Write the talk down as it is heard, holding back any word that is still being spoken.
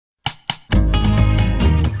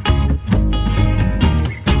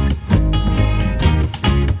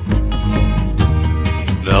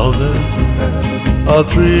are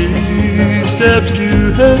 3 steps to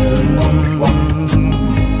heaven.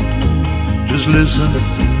 Just listen,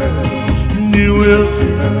 and you will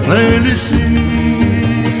plainly see.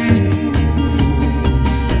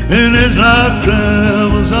 And as life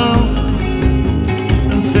travels on,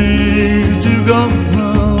 and things do go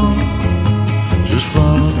wrong, just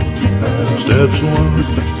follow steps 1,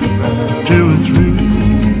 2, and 3.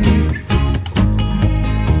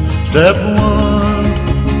 Step 1,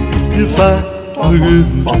 you fight again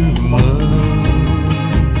to love.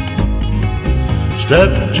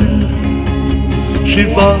 Step 2, she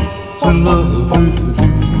falls in love with you.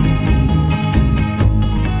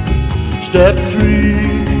 Step 3,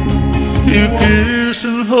 you kiss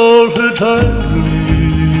and hold her tightly.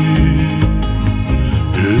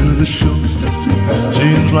 Yeah, the show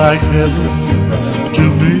seems like heaven to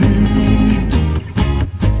me.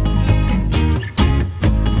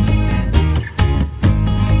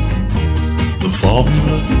 The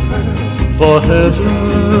formula for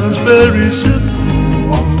heaven's very simple.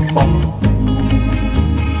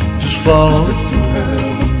 Just follow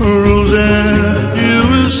the rules and you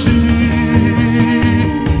will see.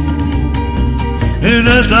 And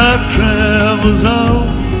as life travels on,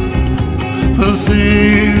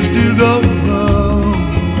 things do go wrong.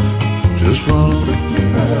 Just follow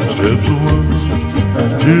steps 1,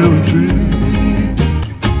 2, and 3.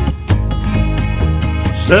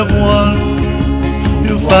 Step 1,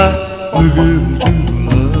 you fight again to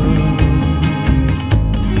love.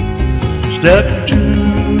 Step 2,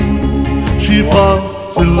 she falls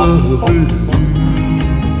in love with you.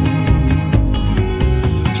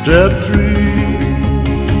 Step 3,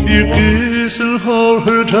 you kiss and hold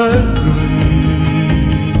her tightly.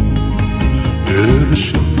 Yeah, the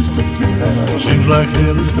show seems like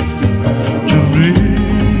heaven to me.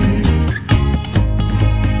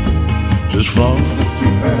 Just follow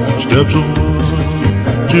steps 1,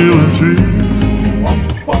 2, and 3.